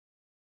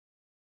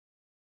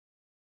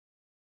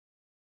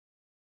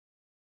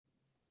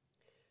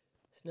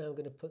So now I'm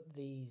going to put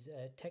these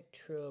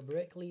Tekro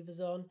brake levers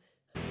on.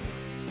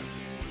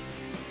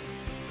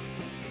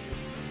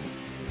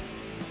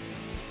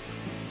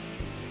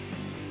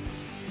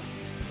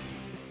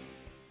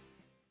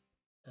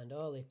 And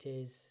all it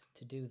is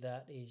to do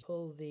that is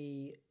pull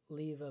the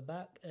lever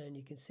back, and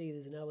you can see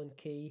there's an Allen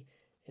key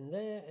in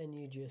there, and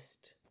you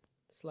just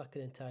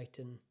slacken and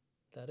tighten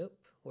that up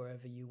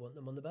wherever you want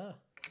them on the bar.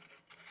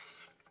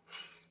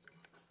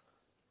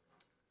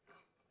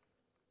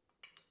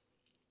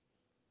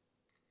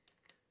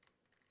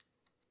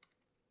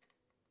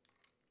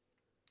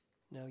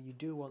 Now you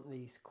do want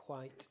these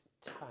quite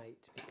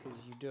tight because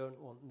you don't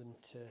want them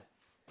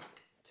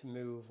to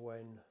move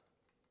when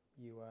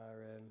you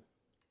are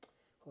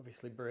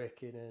obviously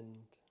braking and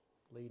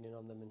leaning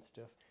on them and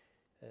stuff.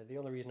 The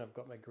only reason I've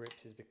got my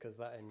grips is because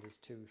that end is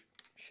too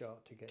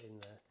short to get in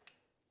there,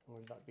 and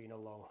with that being a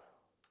long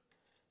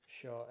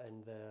short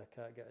end there, I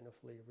can't get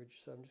enough leverage,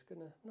 so I'm just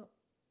gonna not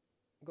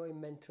going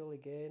mental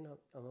again.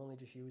 I'm only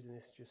just using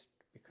this just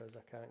because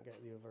I can't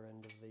get the other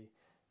end of the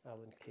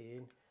Allen key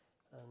in,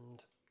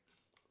 and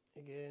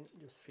again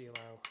just feel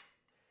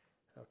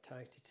how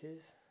tight it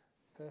is.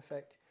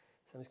 Perfect.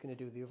 So I'm just going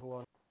to do the other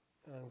one.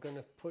 I'm going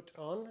to put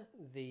on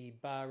the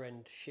bar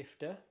end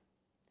shifter,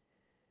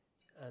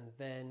 and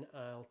then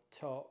I'll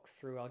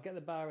get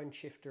the bar end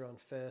shifter on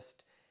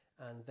first,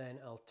 and then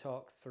I'll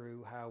talk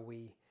through how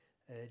we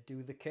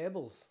do the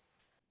cables.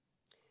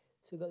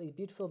 So we've got these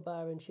beautiful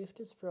bar end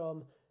shifters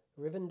from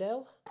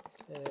Rivendell.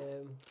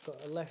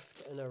 Got a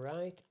left and a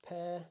right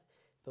pair,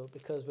 but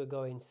because we're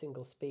going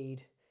single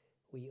speed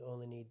we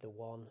only need the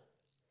one,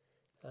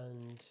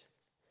 and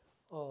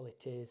all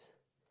it is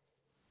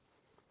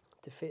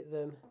to fit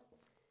them,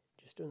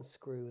 just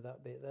unscrew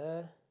that bit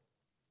there,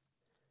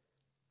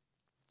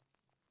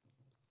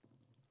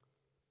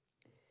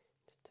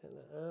 just take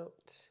that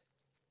out,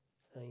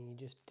 and you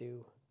just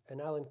do an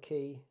Allen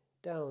key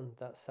down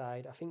that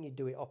side. I think you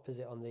do it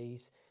opposite on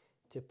these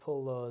to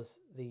pull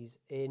these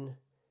in,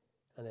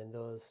 and then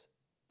those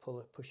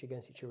push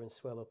against each other and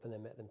swell up, and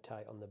then make them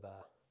tight on the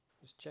bar.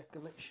 Just check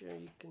and make sure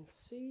you can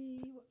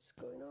see what's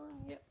going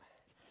on. Yep.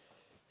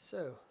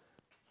 So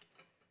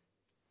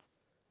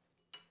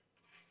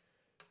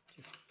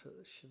just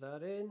push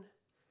that in.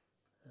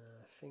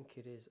 I think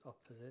it is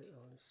opposite.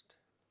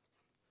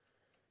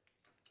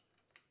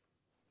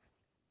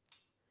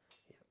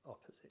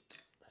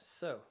 Opposite.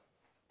 So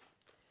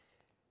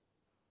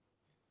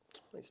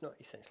it's not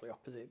essentially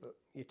opposite, but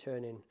you're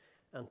turning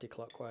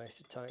anti-clockwise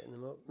to tighten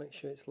them up. Make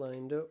sure it's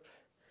lined up,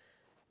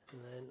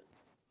 and then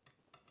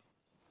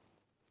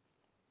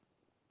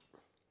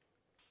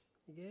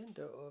again,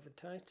 don't over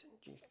tighten.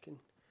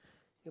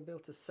 You'll be able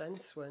to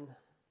sense when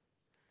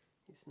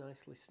it's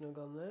nicely snug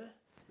on there,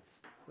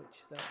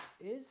 which that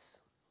is.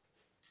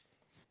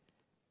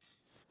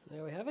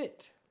 There we have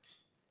it.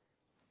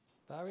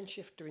 Bar and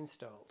shifter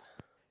installed.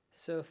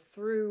 So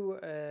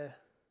through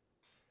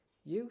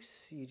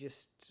use, you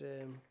just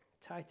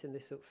tighten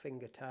this up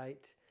finger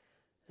tight,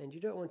 and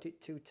you don't want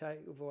it too tight,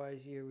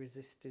 otherwise you're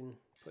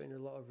putting a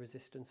lot of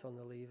resistance on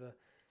the lever.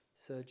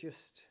 So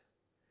just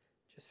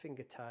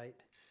finger tight.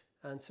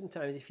 And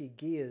sometimes if your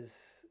gears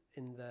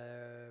in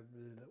the,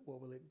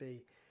 what will it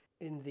be,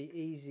 in the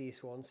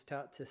easiest ones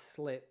start to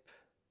slip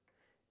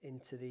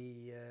into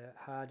the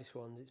hardest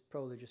ones, it's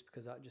probably just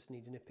because that just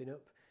needs nipping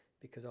up,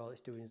 because all it's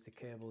doing is the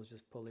cable is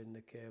just pulling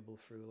the cable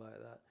through like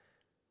that,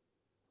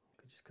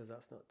 just because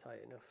that's not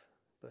tight enough.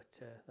 But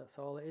that's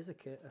all it is, a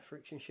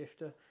friction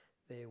shifter.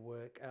 They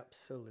work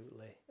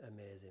absolutely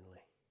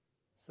amazingly.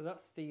 So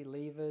that's the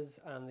levers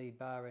and the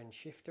bar end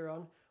shifter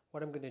on.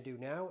 What I'm going to do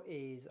now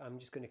is I'm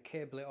just going to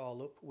cable it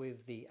all up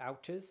with the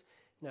outers.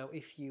 Now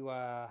if you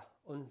are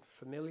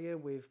unfamiliar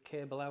with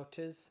cable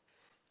outers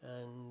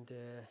and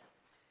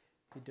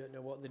you don't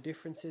know what the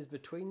difference is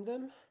between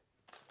them,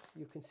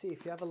 you can see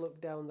if you have a look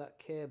down that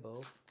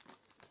cable,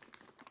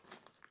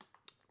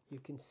 you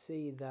can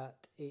see that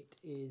it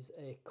is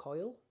a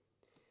coil.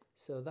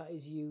 So that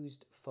is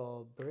used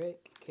for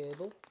brake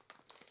cable.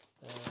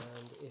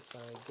 And if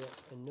I get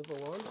another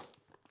one,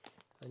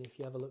 and if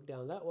you have a look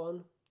down that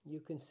one, you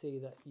can see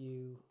that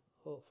you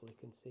hopefully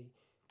can see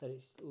that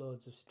it's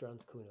loads of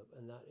strands coming up,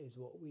 and that is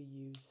what we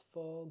use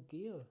for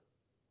gear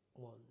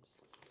ones.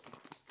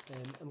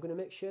 I'm going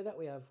to make sure that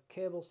we have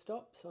cable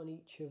stops on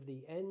each of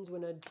the ends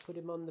when I put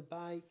them on the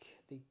bike,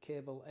 the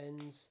cable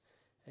ends,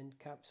 end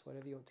caps,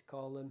 whatever you want to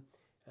call them,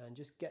 and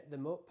just get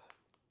them up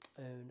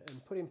and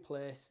put in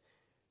place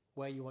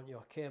where you want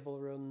your cable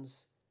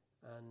runs,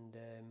 and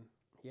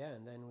yeah,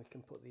 and then we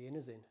can put the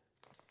inners in.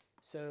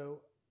 So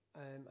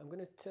I'm going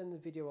to turn the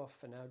video off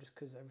for now just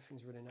because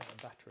everything's running out of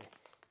battery.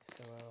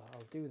 So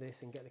I'll do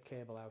this and get the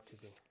cable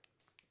outers in.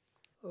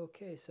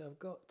 Okay, so I've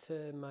got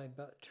my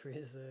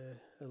batteries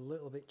a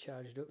little bit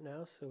charged up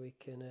now, so I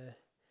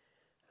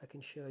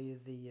can show you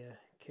the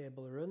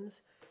cable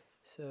runs.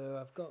 So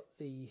I've got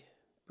the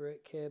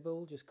brake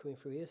cable just coming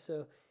through here.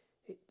 So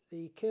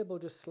the cable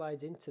just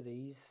slides into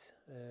these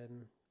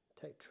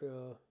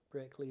Tekro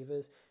brake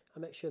levers. I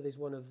make sure there's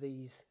one of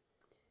these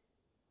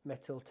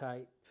metal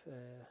type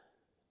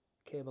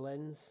cable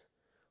ends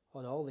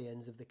on all the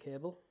ends of the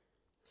cable,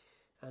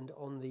 and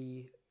on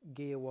the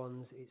gear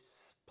ones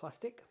it's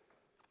plastic.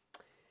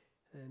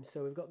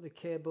 So we've got the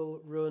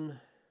cable run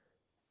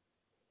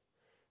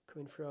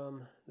coming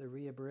from the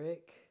rear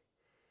brake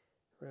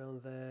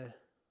around there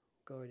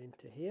going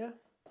into here,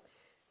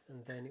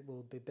 and then it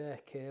will be bare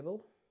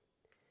cable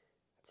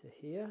to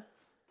here,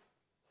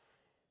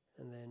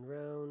 and then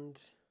round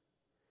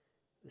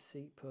the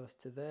seat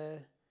post to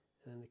there,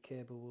 and then the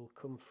cable will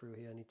come through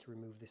here. I need to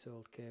remove this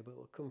old cable. It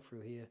will come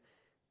through here,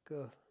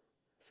 go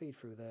feed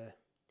through there,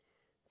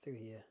 through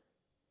here,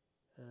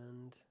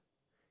 and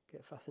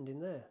get fastened in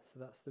there. So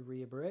that's the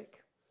rear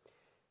brake.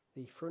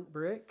 The front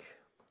brake,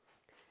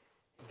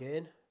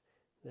 again,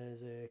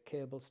 there's a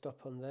cable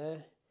stop on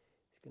there.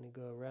 It's going to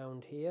go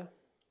around here,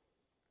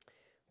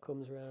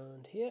 comes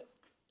around here,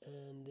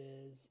 and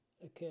there's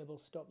a cable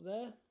stop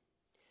there,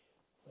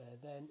 where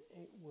then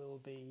it will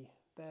be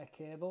bare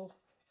cable,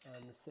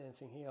 and the same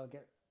thing here. I'll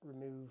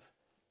remove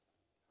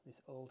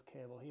this old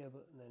cable here,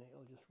 but then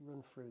it'll just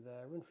run through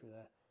there,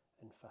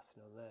 and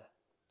fasten on there.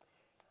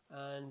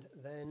 And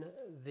then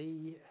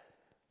the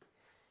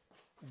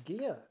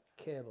gear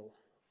cable.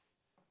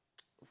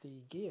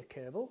 The gear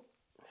cable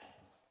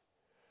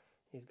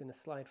is going to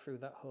slide through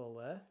that hole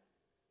there.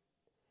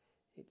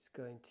 It's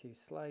going to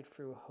slide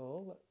through a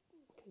hole.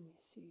 Can you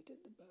see it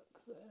at the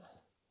back there?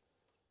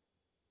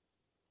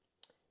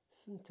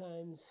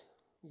 Sometimes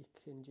you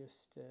can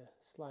just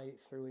slide it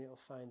through and it'll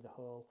find the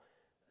hole,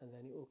 and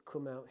then it will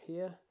come out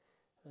here,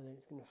 and then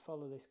it's going to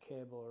follow this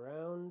cable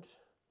around.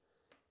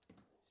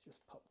 It's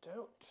just popped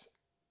out.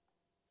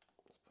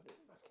 Let's put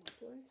it back in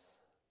place.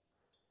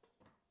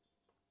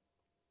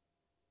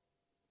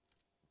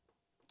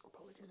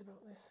 Apologies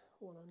about this,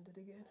 one-handed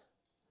again.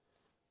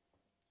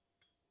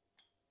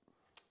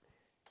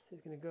 So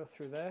it's going to go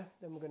through there.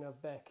 Then we're going to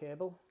have bare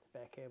cable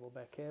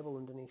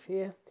underneath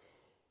here.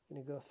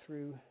 Going to go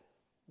through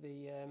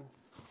the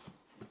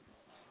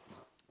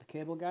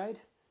cable guide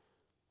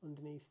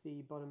underneath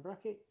the bottom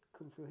bracket,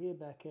 come through here,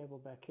 bare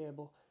cable,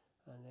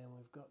 and then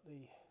we've got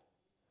the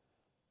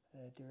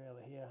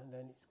derailleur here, and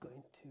then it's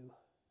going to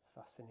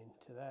fasten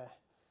into there.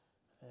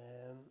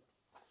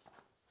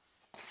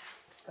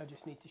 I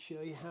just need to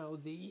show you how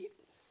the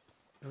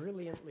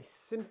brilliantly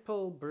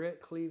simple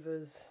brake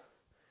levers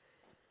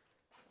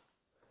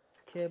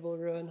cable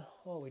run.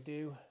 All we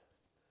do,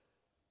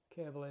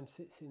 cable end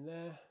sits in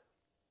there,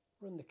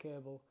 run the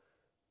cable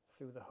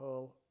through the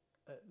hole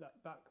at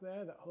that back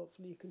there that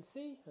hopefully you can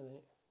see, and then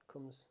it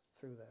comes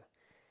through there.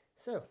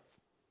 So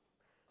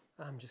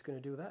I'm just going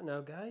to do that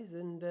now, guys,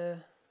 and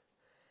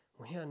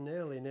we are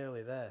nearly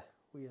there.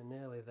 We are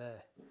nearly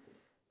there,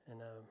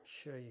 and I'm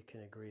sure you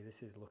can agree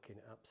this is looking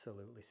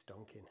absolutely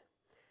stonking.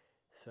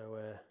 So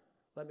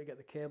let me get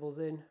the cables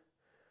in.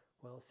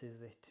 What else is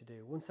there to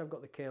do? Once I've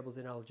got the cables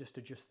in, I'll just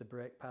adjust the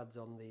brake pads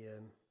on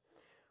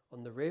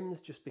the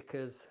rims, just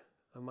because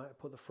I might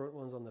put the front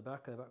ones on the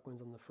back and the back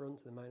ones on the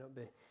front. They might not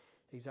be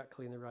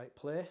exactly in the right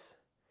place.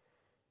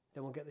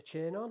 Then we'll get the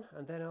chain on,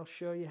 and then I'll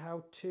show you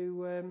how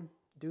to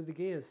do the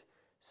gears.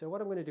 So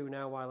what I'm going to do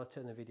now while I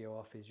turn the video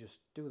off is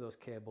just do those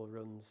cable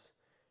runs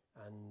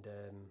and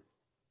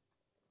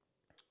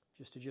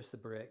just adjust the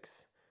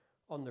brakes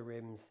on the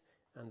rims,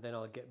 and then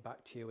I'll get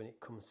back to you when it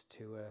comes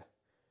to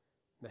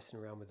messing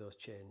around with those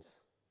chains.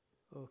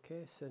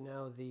 Okay, so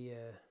now the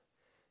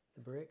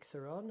brakes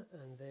are on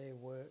and they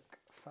work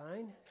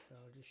fine. So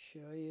I'll just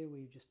show you.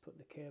 We've just put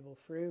the cable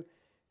through,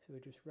 so we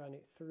just ran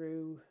it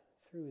through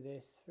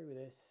this,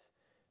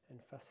 and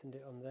fastened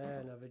it on there.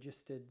 And I've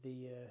adjusted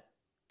the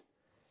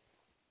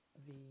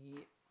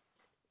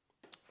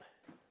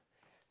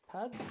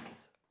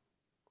pads.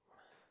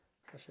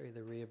 I'll show you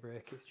the rear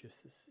brake. It's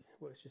just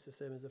works just the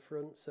same as the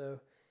front. So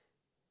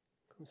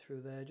comes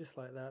through there just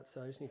like that.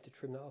 So I just need to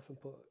trim that off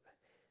and put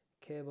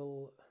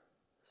cable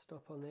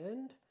stop on the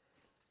end.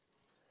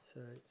 So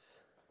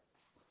it's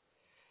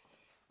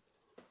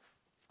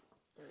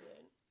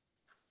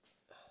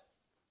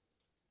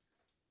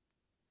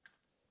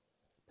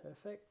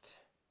perfect.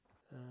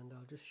 And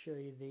I'll just show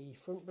you the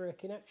front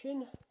brake in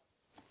action.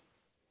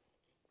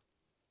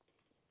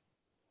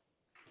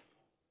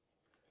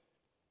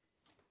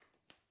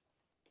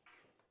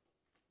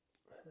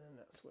 And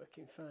that's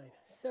working fine.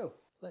 So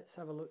let's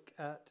have a look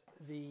at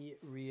the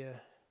rear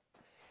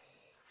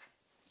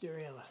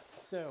derailleur.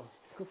 So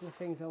a couple of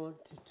things I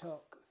want to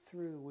talk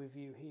through with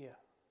you here.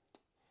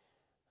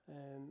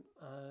 I'm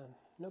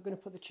not going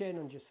to put the chain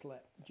on just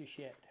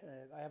yet.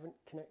 I haven't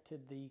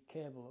connected the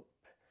cable up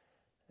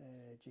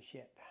just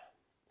yet.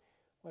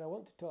 What I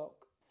want to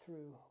talk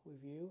through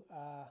with you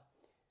are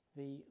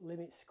the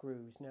limit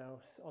screws.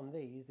 Now on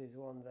these there's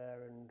one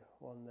there and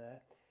one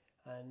there,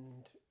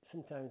 and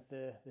sometimes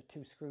the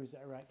two screws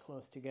that are right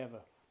close together.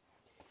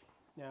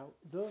 Now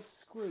those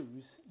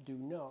screws do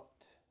not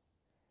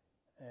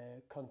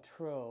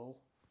control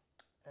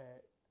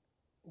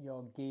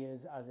your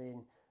gears, as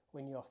in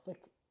when you're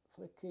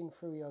flicking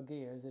through your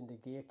gears and the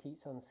gear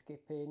keeps on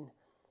skipping,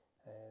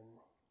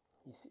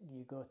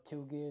 you go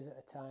 2 gears at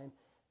a time.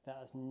 That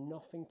has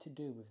nothing to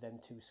do with them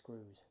 2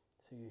 screws.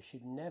 So you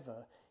should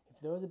never, if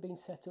those have been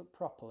set up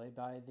properly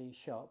by the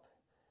shop,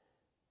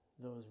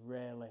 those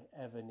rarely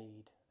ever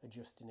need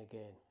adjusting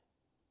again.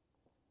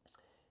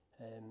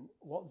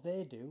 What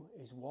they do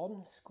is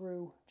one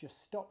screw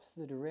just stops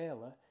the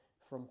derailleur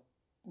from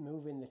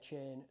moving the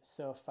chain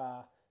so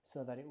far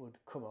so that it would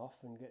come off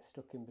and get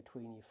stuck in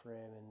between your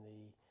frame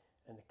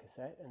and the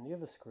cassette, and the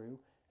other screw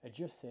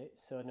adjusts it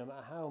so no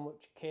matter how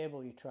much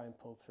cable you try and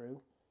pull through,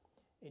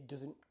 it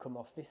doesn't come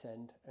off this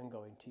end and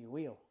go into your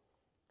wheel.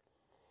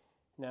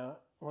 Now,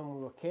 when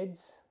we were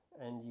kids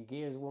and your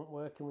gears weren't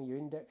working with your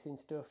indexing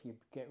stuff, you'd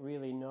get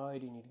really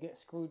annoyed and you'd get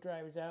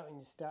screwdrivers out and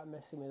you'd start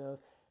messing with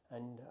those,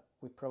 and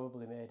we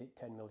probably made it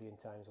 10 million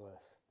times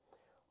worse.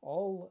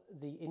 All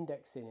the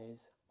indexing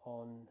is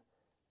on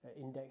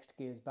indexed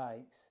gears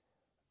bikes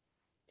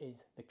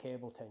is the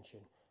cable tension,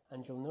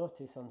 and you'll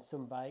notice on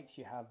some bikes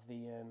you have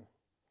the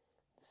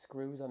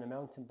screws. On a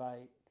mountain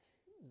bike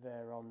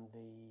they're on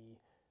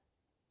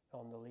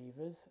the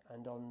levers,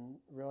 and on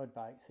road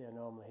bikes they're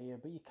normally here,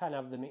 but you can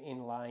have them in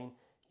line.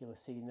 You'll have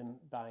seen them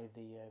by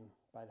the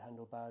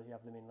handlebars, you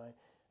have them in line,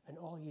 and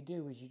all you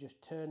do is you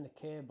just turn the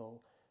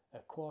cable a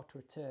quarter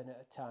a turn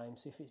at a time.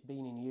 So if it's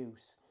been in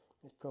use,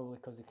 it's probably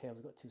because the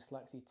cable's got too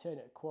slack, so you turn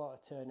it a quarter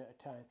turn at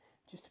a time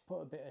just to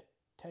put a bit of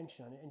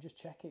tension on it and just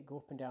check it go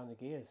up and down the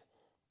gears.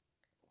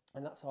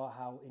 And that's all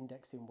how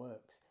indexing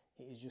works.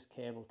 It is just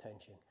cable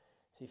tension.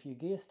 So if your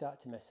gears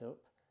start to mess up,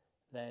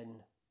 then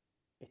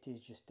it is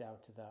just down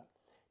to that.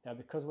 Now,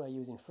 because we're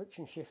using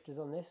friction shifters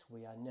on this,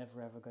 we are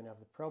never ever going to have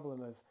the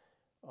problem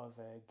of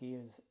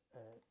gears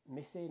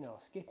missing or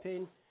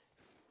skipping,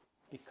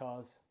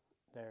 because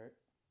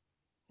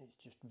it's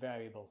just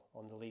variable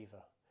on the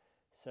lever.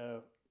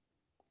 So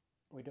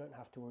we don't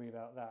have to worry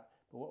about that.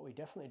 But what we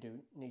definitely do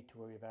need to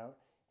worry about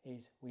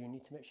is we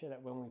need to make sure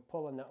that when we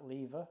pull on that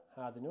lever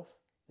hard enough,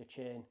 the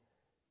chain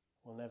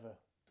will never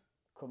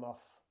come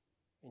off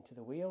into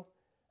the wheel,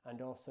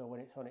 and also when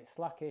it's on its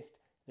slackest,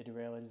 the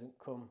derailleur doesn't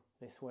come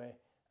this way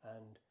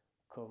and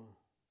come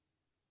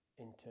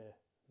into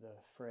the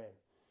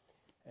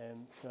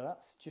frame. So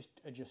that's just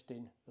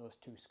adjusting those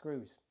two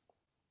screws.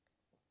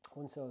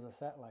 Once those are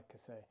set, like I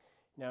say.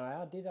 Now,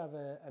 I did have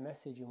a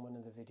message in one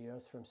of the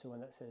videos from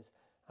someone that says,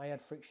 I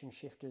had friction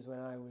shifters when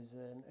I was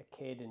a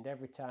kid, and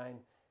every time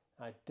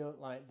I don't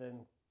like them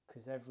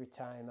because every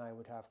time I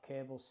would have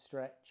cable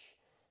stretch,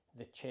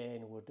 the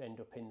chain would end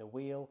up in the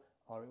wheel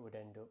or it would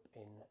end up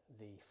in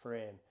the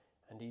frame.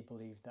 And he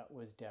believed that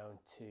was down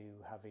to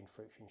having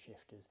friction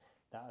shifters.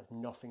 That has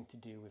nothing to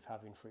do with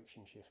having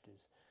friction shifters.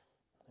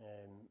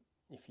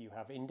 If you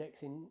have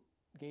indexing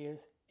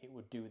gears, it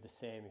would do the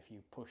same if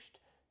you pushed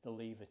the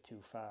lever too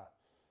far.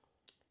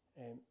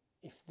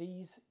 If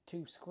these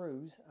two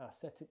screws are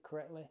set up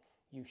correctly,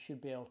 you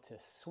should be able to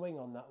swing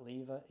on that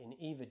lever in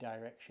either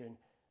direction,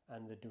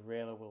 and the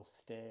derailleur will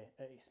stay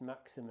at its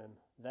maximum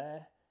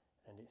there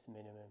and its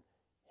minimum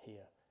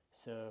here.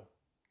 So,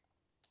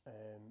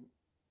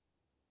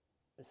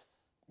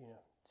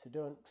 so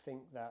don't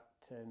think that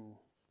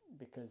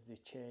because the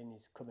chain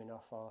is coming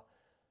off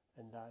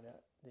and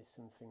that there's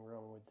something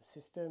wrong with the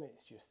system.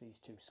 It's just these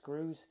two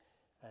screws.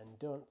 And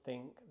don't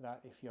think that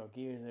if your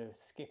gears are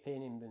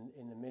skipping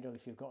in the middle,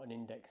 if you've got an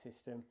index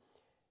system,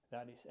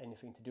 that it's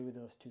anything to do with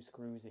those two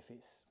screws. If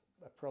it's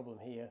a problem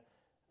here,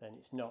 then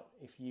it's not.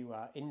 If you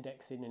are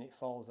indexing and it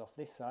falls off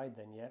this side,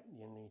 then yeah,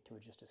 you'll need to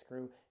adjust a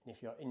screw. And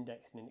if you're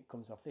indexing and it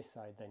comes off this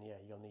side, then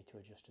yeah, you'll need to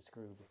adjust a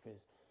screw,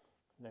 because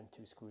them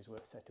two screws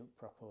weren't set up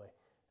properly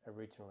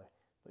originally.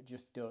 But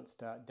just don't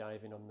start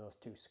diving on those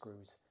two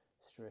screws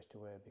straight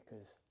away,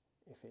 because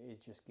if it is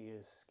just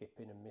gears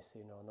skipping and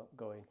missing or not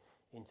going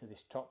into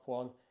this top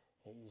one,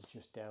 it is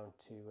just down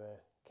to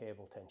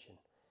cable tension.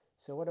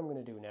 So what I'm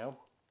going to do now,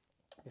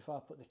 before I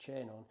put the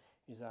chain on,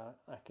 is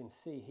I can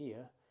see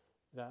here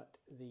that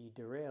the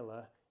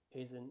derailleur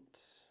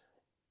isn't,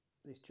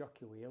 this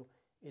jockey wheel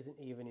isn't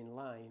even in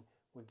line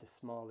with the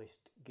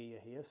smallest gear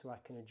here, so I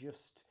can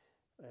adjust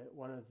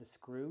one of the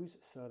screws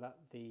so that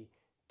the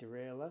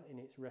derailleur in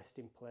its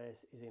resting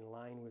place is in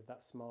line with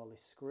that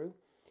smallest screw.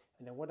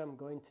 And then what I'm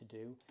going to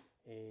do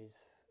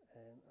is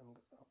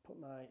I'll put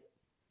my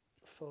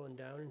phone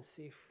down and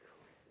see if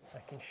I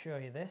can show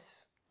you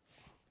this.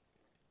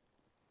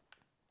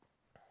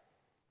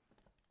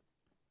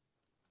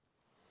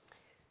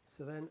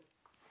 So then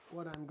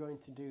what I'm going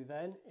to do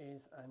then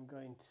is I'm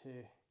going to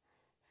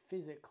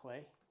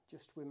physically,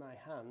 just with my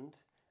hand,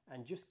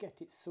 and just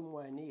get it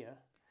somewhere near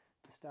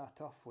to start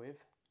off with,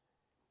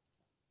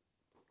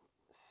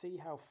 see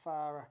how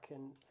far I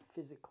can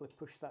physically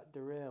push that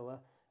derailleur,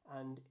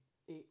 and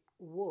it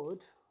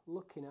would,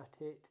 looking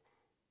at it,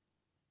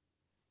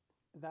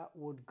 that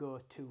would go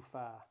too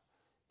far.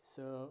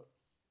 So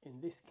in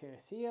this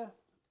case here,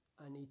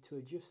 I need to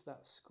adjust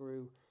that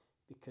screw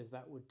because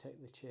that would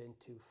take the chain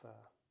too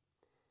far.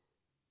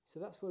 So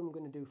that's what I'm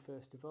going to do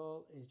first of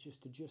all, is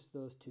just adjust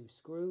those two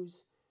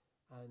screws,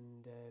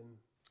 and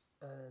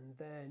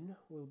then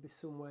we'll be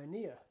somewhere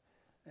near.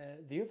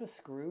 The other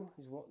screw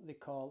is what they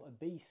call a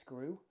B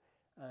screw,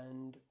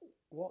 and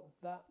what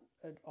that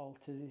it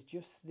alters is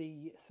just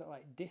the sort of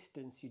like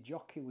distance your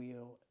jockey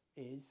wheel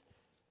is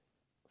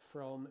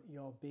from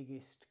your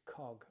biggest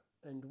cog.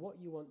 And what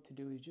you want to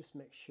do is just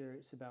make sure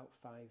it's about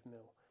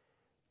 5mm.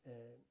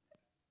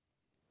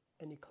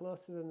 Any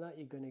closer than that,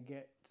 you're going to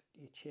get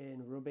your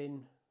chain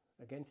rubbing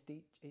against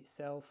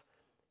itself.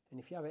 And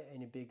if you have it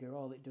any bigger,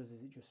 all it does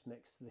is it just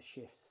makes the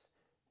shifts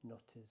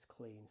not as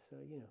clean. So,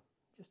 you know,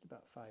 just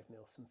about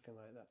 5mm, something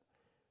like that.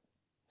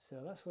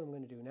 So that's what I'm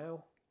going to do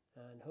now.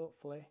 And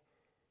hopefully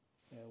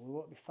we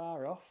won't be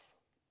far off.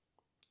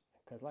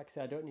 Because like I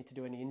said, I don't need to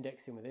do any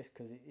indexing with this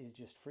because it is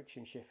just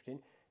friction shifting.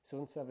 So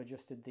once I've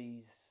adjusted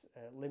these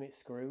limit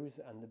screws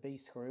and the B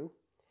screw,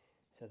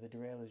 so the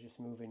derailleur is just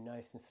moving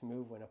nice and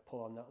smooth when I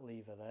pull on that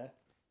lever there.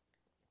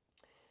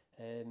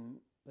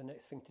 The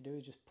next thing to do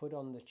is just put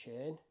on the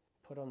chain,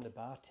 put on the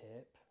bar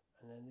tape,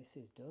 and then this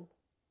is done.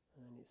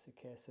 And then it's a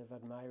case of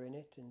admiring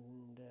it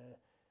and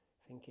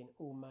thinking,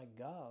 oh my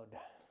God.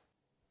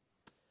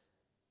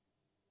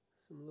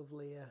 Some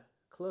lovely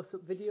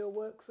close-up video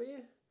work for you.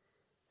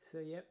 So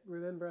yep,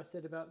 remember I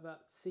said about that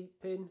seat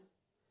pin?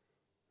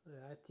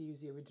 I had to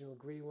use the original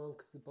green one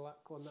because the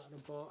black one that I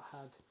bought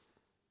had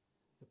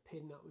the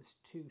pin that was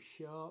too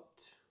short.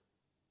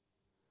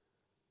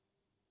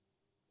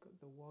 Got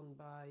the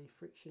 1x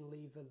friction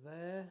lever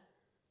there.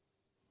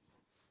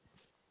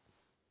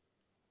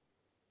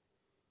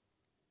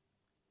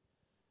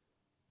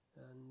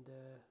 And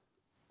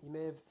you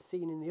may have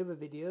seen in the other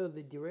video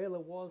the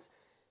derailleur was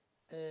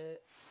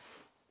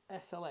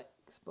SLX,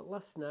 but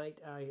last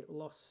night I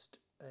lost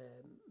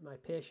my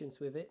patience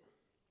with it,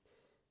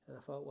 and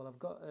I thought, well, I've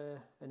got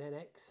an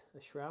NX, a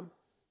SRAM.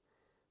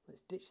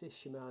 Let's ditch this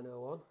Shimano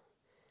one,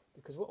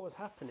 because what was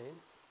happening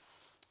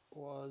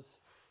was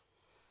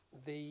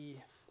the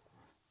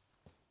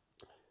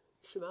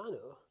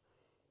Shimano,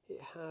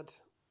 it had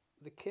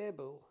the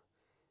cable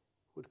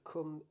would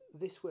come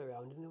this way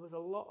around, and there was a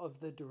lot of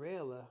the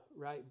derailleur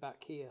right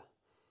back here.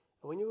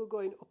 And when you were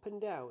going up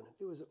and down,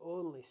 there was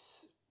only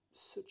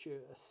such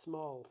a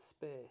small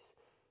space,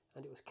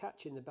 and it was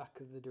catching the back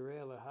of the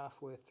derailleur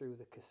halfway through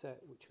the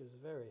cassette, which was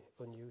very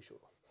unusual.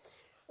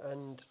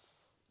 And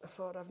I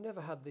thought, I've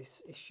never had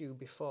this issue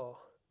before,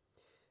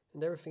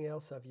 and everything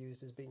else I've used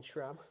has been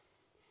SRAM.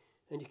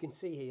 And you can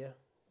see here,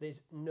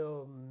 there's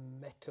no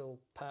metal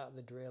part of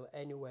the derailleur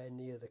anywhere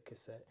near the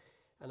cassette.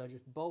 And I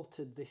just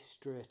bolted this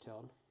straight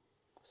on.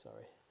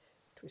 Sorry,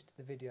 twisted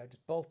the video. I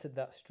just bolted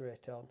that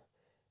straight on,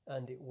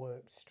 and it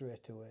worked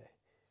straight away.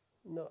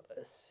 Not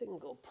a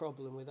single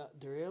problem with that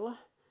derailleur.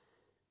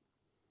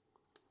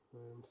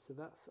 So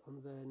that's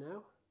on there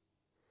now.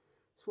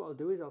 So what I'll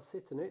do is I'll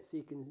sit on it so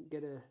you can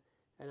get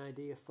an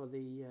idea for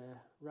the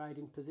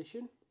riding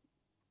position,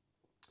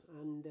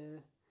 and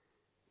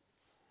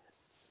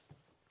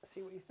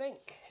see what you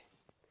think.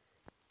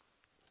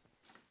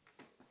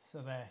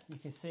 So there, you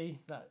can see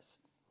that's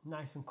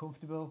nice and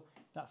comfortable.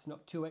 That's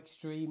not too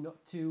extreme,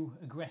 not too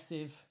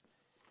aggressive.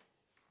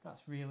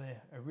 That's really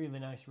a really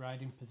nice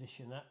riding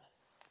position, that.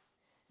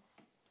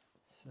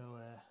 So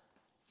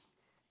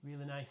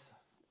really nice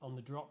on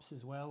the drops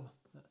as well.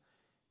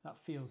 That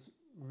feels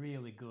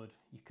really good.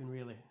 You could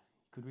really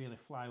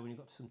fly when you've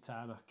got some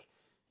tarmac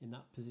in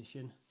that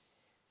position.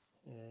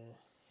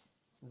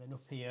 And then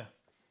up here,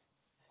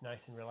 it's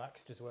nice and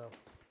relaxed as well.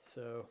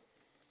 So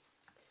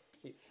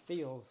it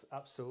feels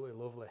absolutely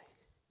lovely.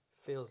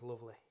 Feels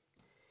lovely.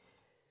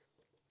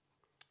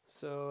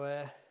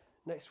 So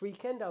next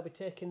weekend I'll be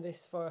taking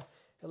this for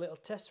a little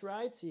test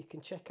ride, so you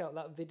can check out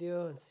that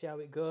video and see how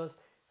it goes.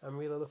 I'm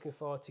really looking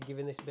forward to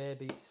giving this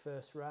baby its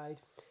first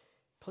ride.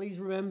 Please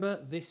remember,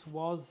 this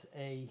was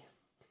a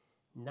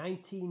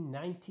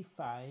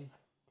 1995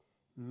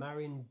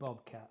 Marin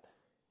Bobcat.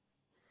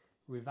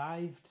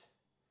 Revived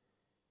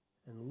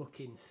and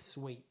looking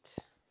sweet.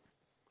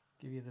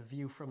 Give you the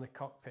view from the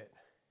cockpit.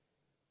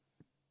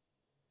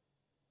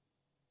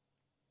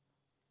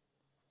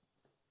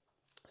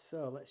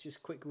 So let's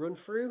just quick run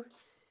through.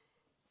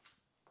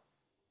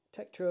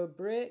 Tekro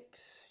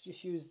brakes,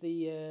 just use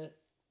the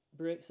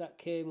brakes that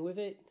came with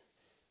it.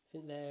 I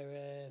think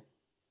they're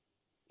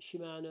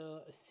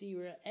Shimano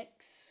Asira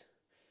X.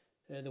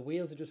 The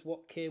wheels are just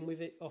what came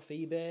with it off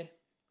eBay.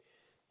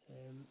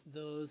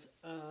 Those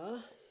are,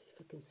 if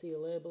I can see a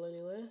label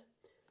anywhere,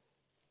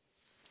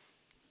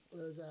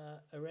 those are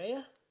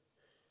Araya,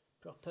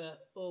 proper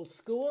old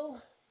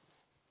school.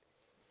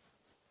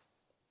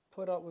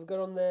 We've got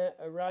on there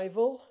a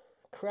rival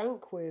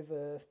crank with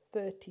a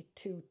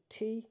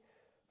 32T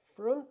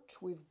front.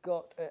 We've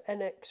got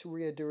an NX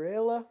rear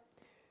derailleur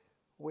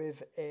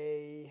with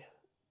a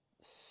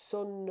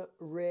Sun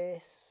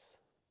Race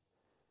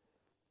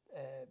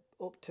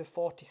up to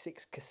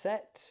 46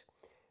 cassette.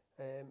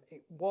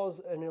 It was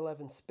an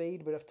 11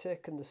 speed, but I've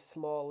taken the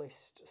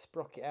smallest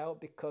sprocket out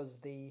because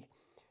the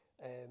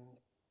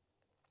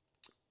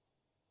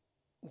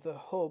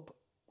hub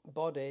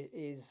body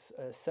is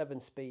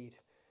 7 speed,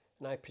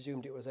 and I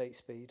presumed it was 8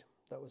 speed.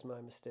 That was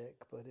my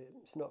mistake, but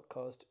it's not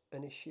caused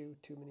an issue,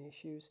 too many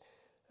issues.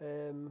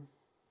 And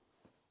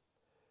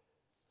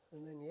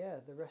then yeah,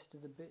 the rest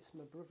of the bits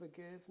my brother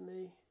gave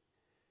me.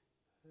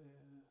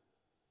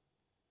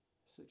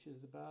 such as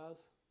the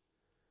bars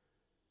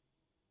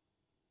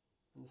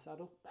and the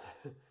saddle.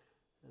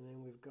 And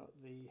then we've got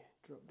the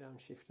drop down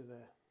shifter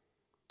there.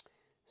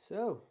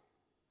 So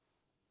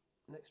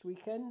next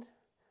weekend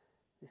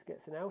this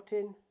gets an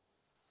outing,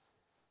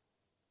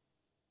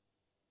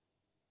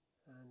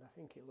 and I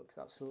think it looks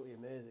absolutely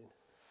amazing.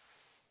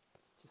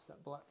 Just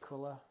that black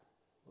colour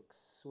looks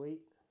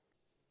sweet.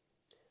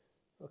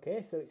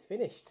 Okay, so it's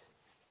finished.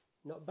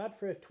 Not bad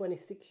for a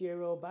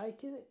 26-year-old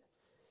bike, is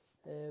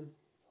it?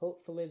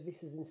 Hopefully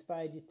this has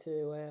inspired you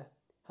to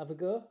have a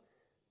go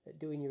at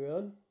doing your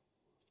own.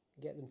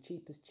 Get them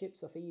cheap as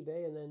chips off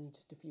eBay, and then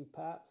just a few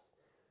parts,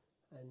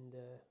 and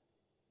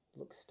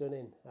looks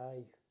stunning.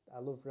 I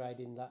love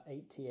riding that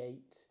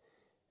 88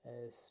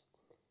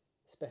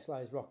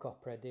 Specialized Rock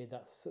Opera I did.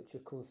 That's such a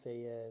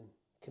comfy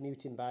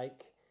commuting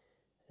bike.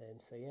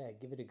 So yeah,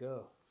 give it a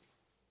go.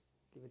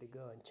 Give it a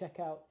go, and check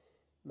out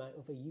my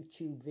other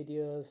YouTube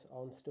videos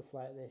on stuff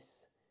like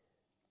this.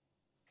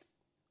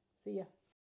 See ya.